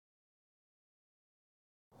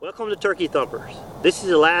Welcome to Turkey Thumpers. This is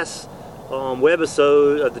the last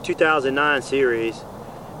webisode of the 2009 series,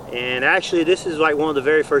 and actually this is like one of the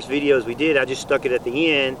very first videos we did. I just stuck it at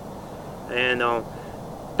the end. And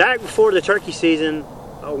back before the turkey season,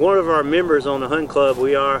 one of our members on the hunting club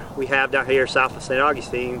we have down here south of St.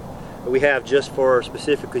 Augustine, we have just for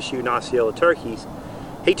specifically shooting Osceola turkeys,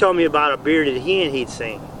 he told me about a bearded hen he'd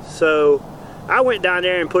seen. So I went down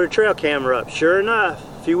there and put a trail camera up. Sure enough,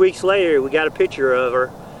 a few weeks later we got a picture of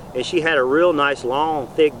her, and she had a real nice long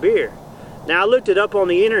thick beard. Now I looked it up on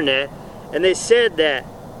the internet, and they said that,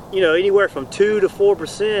 you know, anywhere from 2 to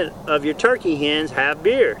 4% of your turkey hens have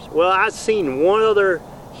beards. Well, I've seen one other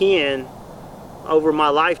hen over my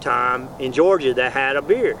lifetime in Georgia that had a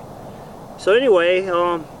beard. So anyway,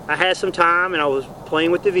 I had some time and I was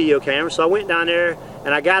playing with the video camera, so I went down there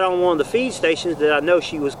and I got on one of the feed stations that I know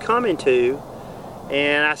she was coming to,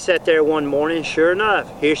 and I sat there one morning. Sure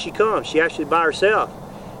enough, here she comes. She actually by herself.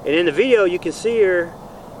 And in the video you can see her,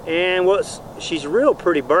 and she's a real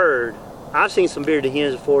pretty bird. I've seen some bearded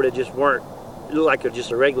hens before that just look like just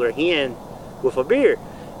a regular hen with a beard.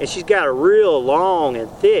 And she's got a real long and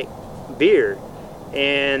thick beard.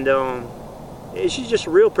 And she's just a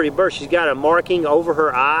real pretty bird. She's got a marking over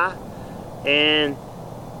her eye. And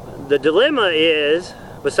the dilemma is,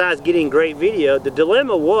 besides getting great video, the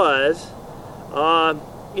dilemma was,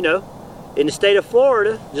 you know, in the state of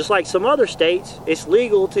Florida, just like some other states, it's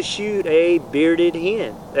legal to shoot a bearded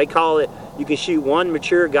hen. They call it, you can shoot one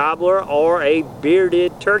mature gobbler or a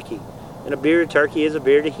bearded turkey. And a bearded turkey is a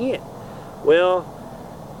bearded hen. Well,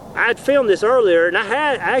 I had filmed this earlier, and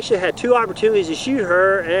I actually had 2 opportunities to shoot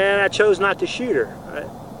her, and I chose not to shoot her.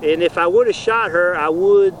 And if I would have shot her, I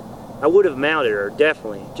would have mounted her,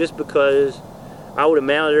 definitely. Just because I would have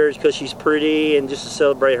mounted her because she's pretty and just to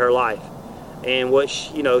celebrate her life. And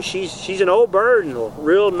you know, she's an old bird and a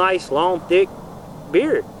real nice long thick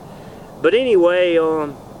beard. But anyway,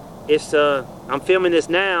 I'm filming this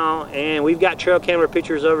now, and we've got trail camera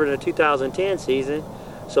pictures over in the 2010 season,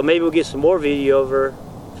 so maybe we'll get some more video over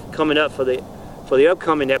coming up for the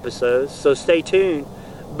upcoming episodes, so stay tuned.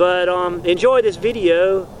 But enjoy this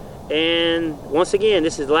video, and once again,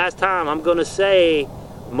 this is the last time I'm gonna say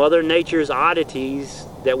Mother Nature's oddities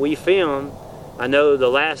that we filmed. I know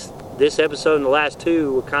this episode and the last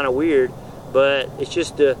 2 were kind of weird, but it's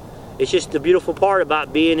just the beautiful part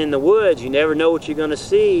about being in the woods. You never know what you're going to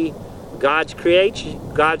see. God's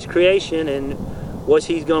creation, and what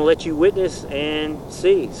He's going to let you witness and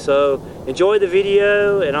see. So enjoy the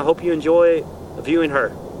video, and I hope you enjoy viewing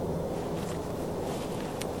her.